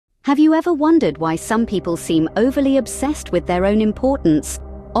Have you ever wondered why some people seem overly obsessed with their own importance,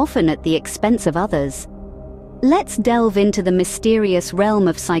 often at the expense of others? Let's delve into the mysterious realm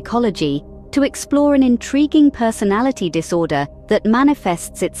of psychology to explore an intriguing personality disorder that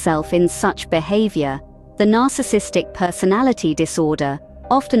manifests itself in such behavior, the Narcissistic Personality Disorder,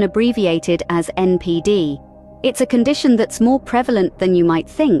 often abbreviated as NPD. It's a condition that's more prevalent than you might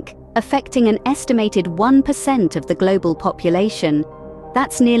think, affecting an estimated 1% of the global population.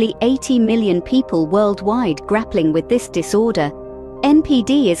 That's nearly 80 million people worldwide grappling with this disorder.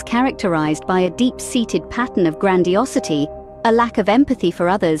 NPD is characterized by a deep-seated pattern of grandiosity, a lack of empathy for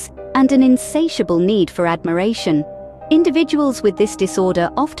others, and an insatiable need for admiration. Individuals with this disorder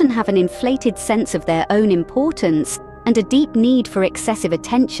often have an inflated sense of their own importance and a deep need for excessive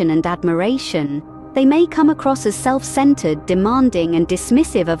attention and admiration. They may come across as self-centered, demanding, and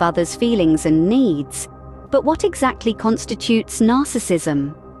dismissive of others' feelings and needs. But what exactly constitutes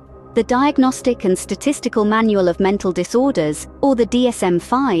narcissism? The Diagnostic and Statistical Manual of Mental Disorders, or the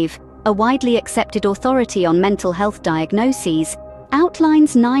DSM-5, a widely accepted authority on mental health diagnoses,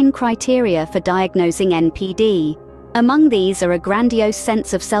 outlines 9 criteria for diagnosing NPD. Among these are a grandiose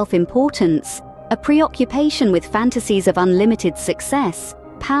sense of self-importance, a preoccupation with fantasies of unlimited success,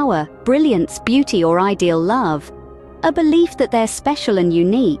 power, brilliance, beauty, or ideal love, a belief that they're special and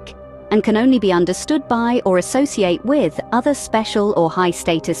unique, and can only be understood by or associate with other special or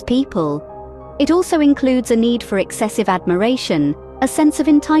high-status people. It also includes a need for excessive admiration, a sense of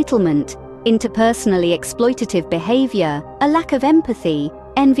entitlement, interpersonally exploitative behavior, a lack of empathy,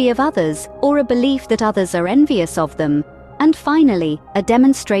 envy of others, or a belief that others are envious of them, and finally, a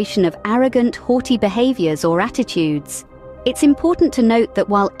demonstration of arrogant, haughty behaviors or attitudes. It's important to note that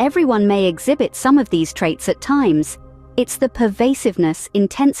while everyone may exhibit some of these traits at times, it's the pervasiveness,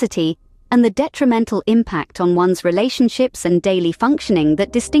 intensity, and the detrimental impact on one's relationships and daily functioning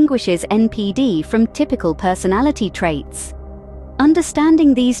that distinguishes NPD from typical personality traits.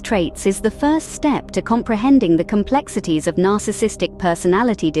 Understanding these traits is the first step to comprehending the complexities of narcissistic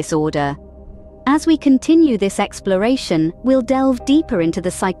personality disorder. As we continue this exploration, we'll delve deeper into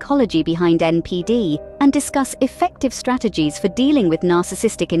the psychology behind NPD and discuss effective strategies for dealing with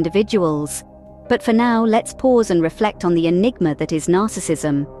narcissistic individuals. But for now, let's pause and reflect on the enigma that is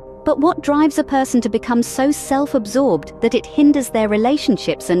narcissism. But what drives a person to become so self-absorbed that it hinders their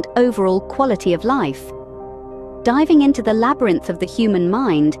relationships and overall quality of life? Diving into the labyrinth of the human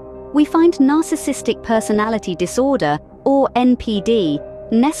mind, we find narcissistic personality disorder, or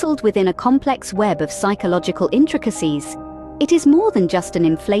NPD, nestled within a complex web of psychological intricacies. It is more than just an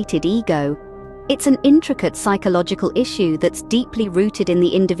inflated ego. It's an intricate psychological issue that's deeply rooted in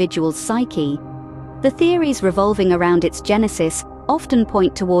the individual's psyche. The theories revolving around its genesis often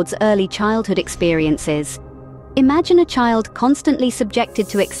point towards early childhood experiences. Imagine a child constantly subjected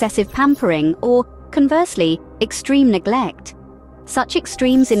to excessive pampering or, conversely, extreme neglect. Such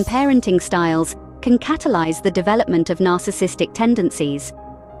extremes in parenting styles can catalyze the development of narcissistic tendencies.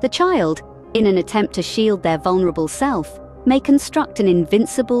 The child, in an attempt to shield their vulnerable self, may construct an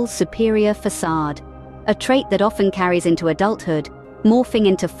invincible, superior facade, a trait that often carries into adulthood, morphing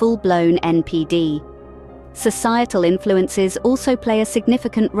into full-blown NPD. Societal influences also play a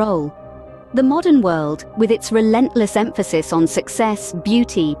significant role. The modern world, with its relentless emphasis on success,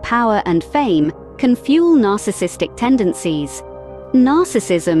 beauty, power, and fame, can fuel narcissistic tendencies.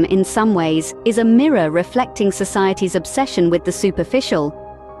 Narcissism, in some ways, is a mirror reflecting society's obsession with the superficial.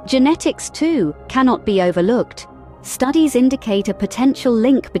 Genetics, too, cannot be overlooked. Studies indicate a potential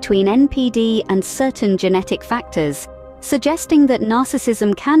link between NPD and certain genetic factors, suggesting that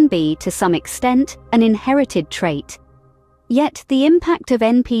narcissism can be, to some extent, an inherited trait. Yet, the impact of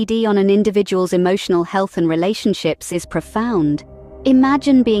NPD on an individual's emotional health and relationships is profound.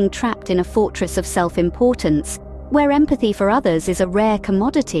 Imagine being trapped in a fortress of self-importance, where empathy for others is a rare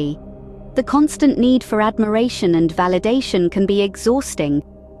commodity. The constant need for admiration and validation can be exhausting,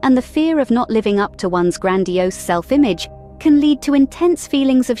 and the fear of not living up to one's grandiose self-image can lead to intense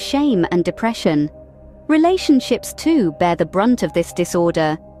feelings of shame and depression. Relationships, too, bear the brunt of this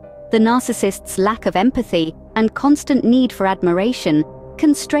disorder. The narcissist's lack of empathy and constant need for admiration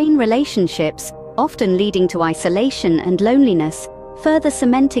can strain relationships, often leading to isolation and loneliness, further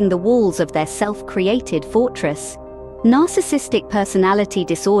cementing the walls of their self-created fortress. Narcissistic personality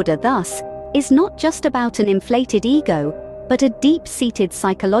disorder, thus, is not just about an inflated ego, but a deep-seated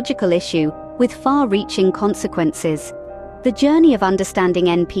psychological issue with far-reaching consequences. The journey of understanding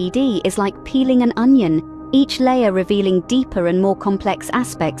NPD is like peeling an onion, each layer revealing deeper and more complex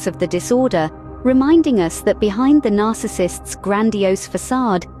aspects of the disorder, reminding us that behind the narcissist's grandiose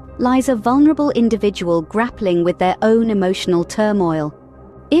facade lies a vulnerable individual grappling with their own emotional turmoil.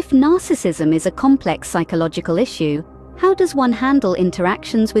 If narcissism is a complex psychological issue, how does one handle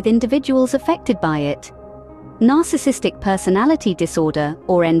interactions with individuals affected by it? Narcissistic Personality Disorder,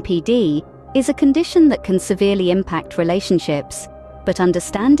 or NPD, is a condition that can severely impact relationships, but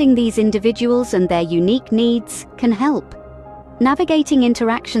understanding these individuals and their unique needs can help. Navigating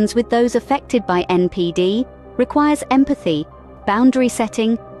interactions with those affected by NPD requires empathy, boundary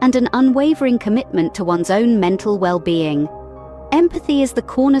setting, and an unwavering commitment to one's own mental well-being. Empathy is the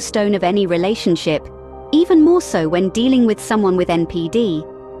cornerstone of any relationship, even more so when dealing with someone with NPD.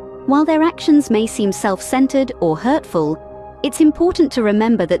 While their actions may seem self-centered or hurtful, it's important to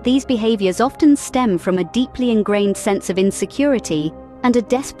remember that these behaviors often stem from a deeply ingrained sense of insecurity and a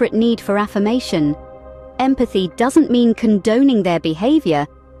desperate need for affirmation. Empathy doesn't mean condoning their behavior,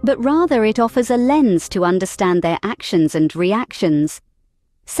 but rather it offers a lens to understand their actions and reactions.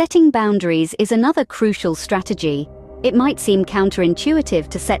 Setting boundaries is another crucial strategy. It might seem counterintuitive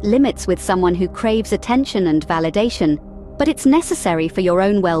to set limits with someone who craves attention and validation, but it's necessary for your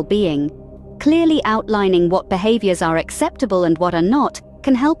own well-being. Clearly outlining what behaviors are acceptable and what are not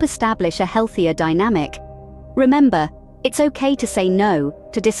can help establish a healthier dynamic. Remember, it's okay to say no,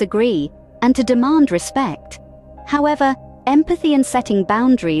 to disagree, and to demand respect. However, empathy and setting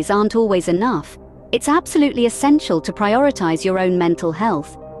boundaries aren't always enough. It's absolutely essential to prioritize your own mental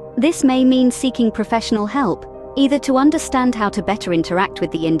health. This may mean seeking professional help, either to understand how to better interact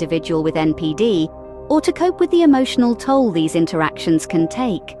with the individual with NPD, or to cope with the emotional toll these interactions can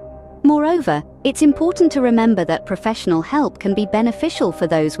take. Moreover, it's important to remember that professional help can be beneficial for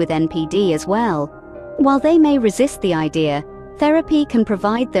those with NPD as well. While they may resist the idea, therapy can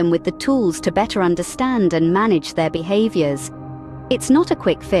provide them with the tools to better understand and manage their behaviors. It's not a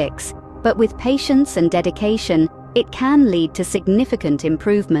quick fix, but with patience and dedication, it can lead to significant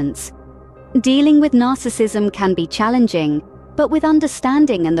improvements. Dealing with narcissism can be challenging, but with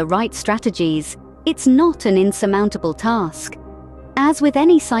understanding and the right strategies, it's not an insurmountable task. As with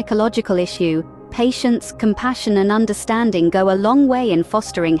any psychological issue, patience, compassion, and understanding go a long way in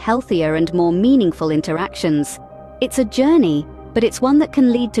fostering healthier and more meaningful interactions. It's a journey, but it's one that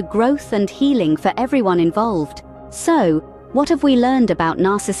can lead to growth and healing for everyone involved. So, what have we learned about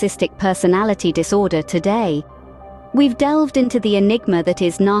narcissistic personality disorder today? We've delved into the enigma that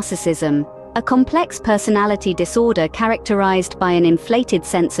is narcissism, a complex personality disorder characterized by an inflated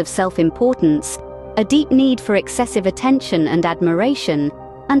sense of self-importance, a deep need for excessive attention and admiration,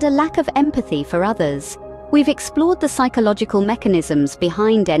 and a lack of empathy for others. We've explored the psychological mechanisms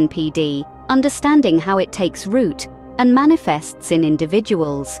behind NPD, understanding how it takes root and manifests in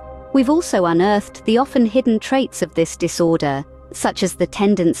individuals. We've also unearthed the often hidden traits of this disorder, such as the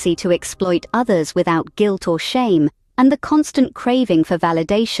tendency to exploit others without guilt or shame, and the constant craving for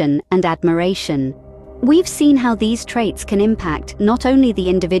validation and admiration. We've seen how these traits can impact not only the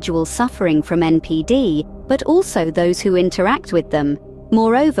individual suffering from NPD, but also those who interact with them.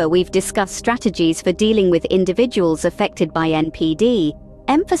 Moreover, we've discussed strategies for dealing with individuals affected by NPD,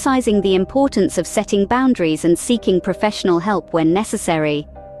 emphasizing the importance of setting boundaries and seeking professional help when necessary.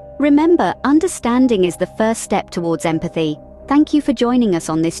 Remember, understanding is the first step towards empathy. Thank you for joining us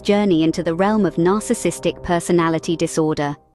on this journey into the realm of narcissistic personality disorder.